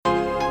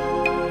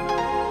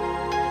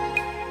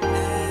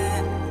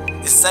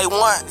It's A1.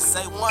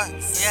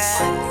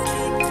 Yeah.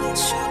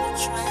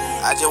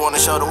 I just wanna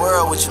show the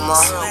world with you, ma.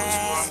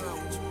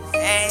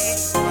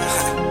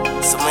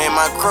 So me and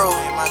my crew,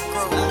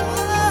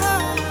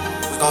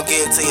 we gon'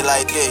 get it to you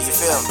like this, you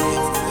feel me?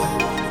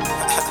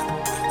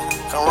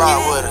 Come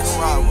ride with us.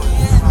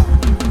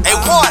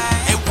 A1.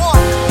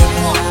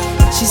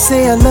 She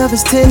say her love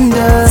is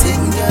tender,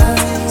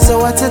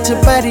 so I touch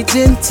her body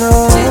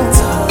gentle.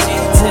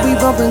 When we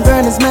bumpin',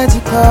 girl, it's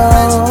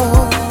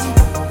magical.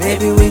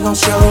 Baby, we gon'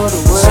 show the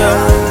world.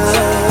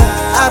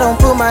 I don't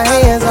put my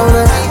hands on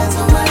her,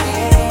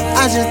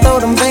 I just throw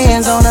them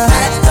bands on her.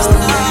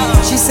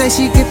 She say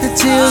she get the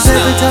chills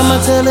every time I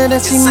tell her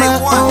that she my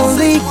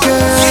only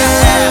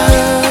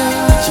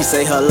girl. She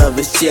say her love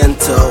is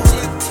gentle,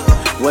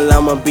 well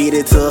I'ma beat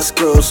it till her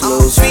screws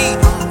loose.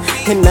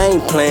 And I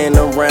ain't playing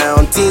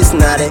around, this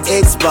not an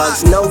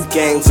Xbox, no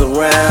games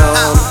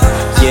around.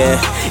 Yeah,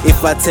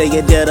 if I tell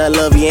you that I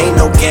love you, ain't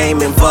no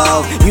game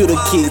involved. You the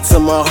key to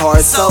my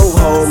heart, so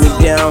hold me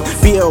down.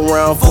 Be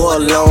around for a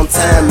long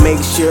time,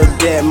 make sure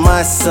that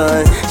my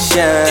sun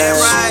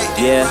shines.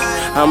 Yeah,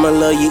 I'ma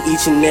love you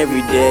each and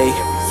every day.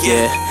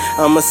 Yeah,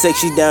 I'ma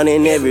sex you down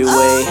in every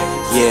way.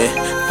 Yeah,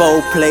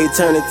 4 play,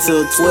 turn it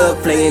to a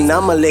 12 play, and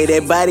I'ma lay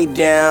that body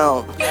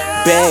down.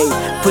 Babe,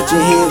 put your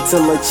head to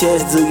my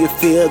chest, do you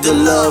feel the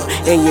love?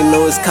 And you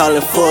know it's calling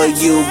for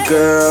you,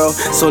 girl.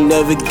 So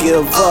never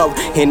give up,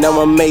 and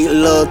I'ma make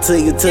love to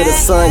you till the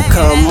sun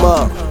come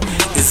up.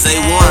 It's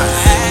A1.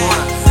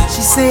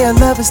 She say her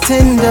love is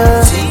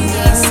tender,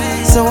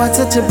 so I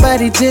touch her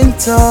body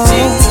gentle.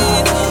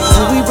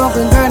 When we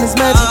bumpin', girl, it's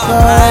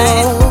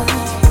magical.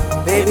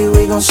 Baby,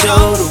 we gon'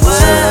 show the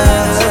world.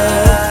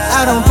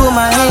 I don't put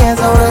my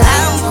hands on her,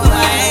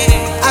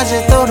 I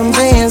just throw them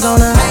bands on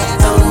her.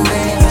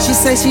 She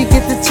say she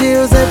get the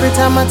chills every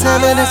time I tell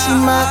her that she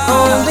my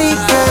only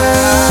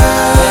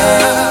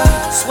girl.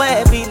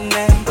 Swear be the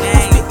name,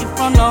 speaking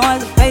from the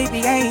heart,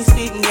 baby, I ain't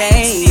speaking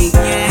game.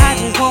 I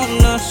just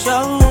wanna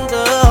show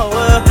the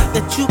world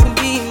that you can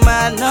be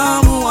my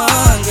number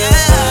one, girl.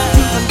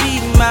 You can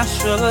be my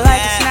sugar like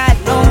it's not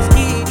no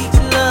ski, eat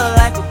your love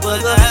like a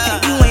bugger.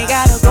 And you ain't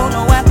gotta go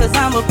nowhere, cause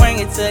I'ma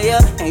bring it to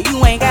ya. And you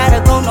ain't gotta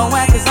go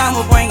nowhere, cause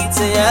I'ma bring it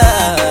to ya.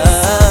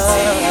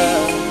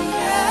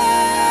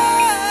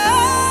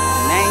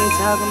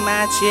 Talking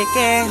about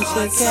chicken.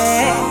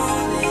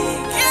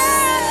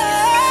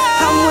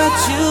 How much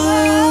you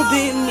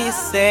be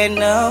missing?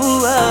 No,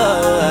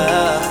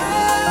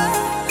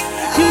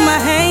 you my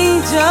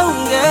angel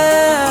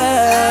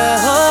girl,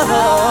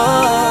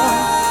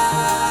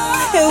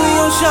 and we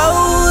gon' show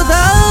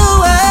the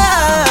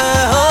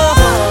world.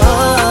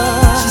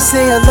 She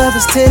say her love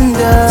is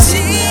tender,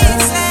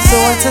 so I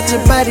touch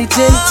her body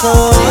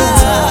gentle.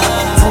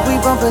 When we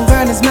bumpin',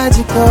 girl, it's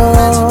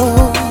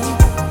magical.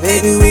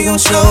 Baby, we gon'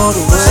 show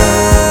the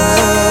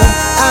world.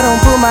 I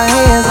don't put my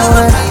hands on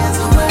her,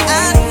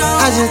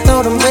 I just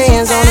throw them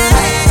bands on her.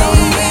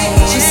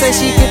 She say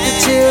she get the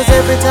chills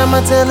every time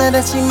I tell her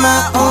that she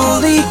my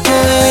only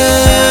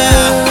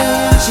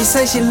girl. She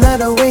say she love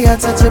the way I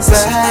touch her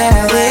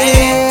body.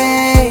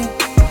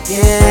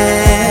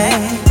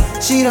 Yeah,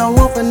 she don't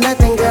want for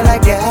nothing, girl, I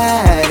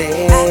got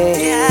it.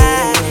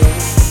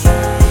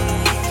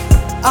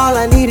 All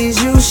I need is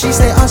you, she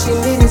say all she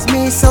need is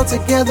me, so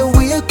together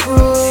we a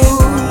crew.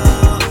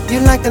 You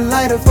like a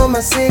lighter for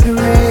my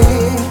cigarette,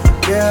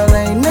 girl,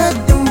 ain't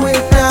nothing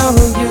without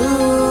you.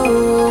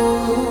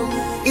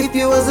 If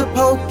you was a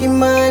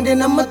Pokemon,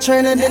 then I'm a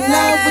trainer, then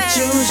I would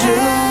choose you.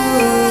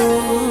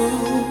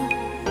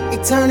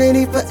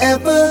 Eternity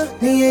forever,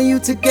 me and you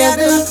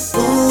together,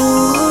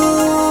 ooh.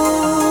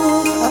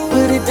 I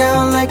put it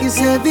down like it's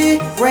heavy,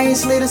 rain,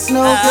 sleet, or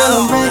snow,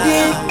 girl, I'm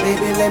ready.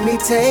 Baby, let me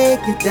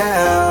take you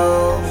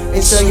down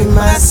and show you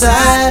my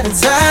side of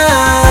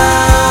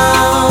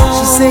town.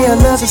 She say her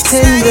love is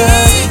tender,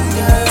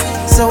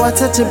 so I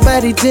touch her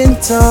body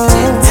gentle.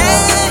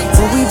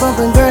 When we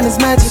bumpin', girl, it's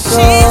magical.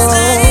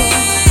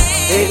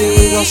 Baby,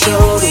 we gon'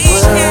 show the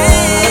world.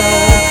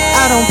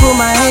 I don't put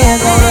my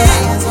hands on her,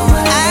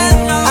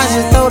 I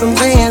just throw them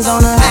bands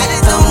on her.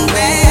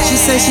 She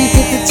say she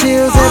get the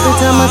chills every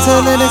time I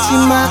tell her that she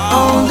my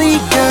only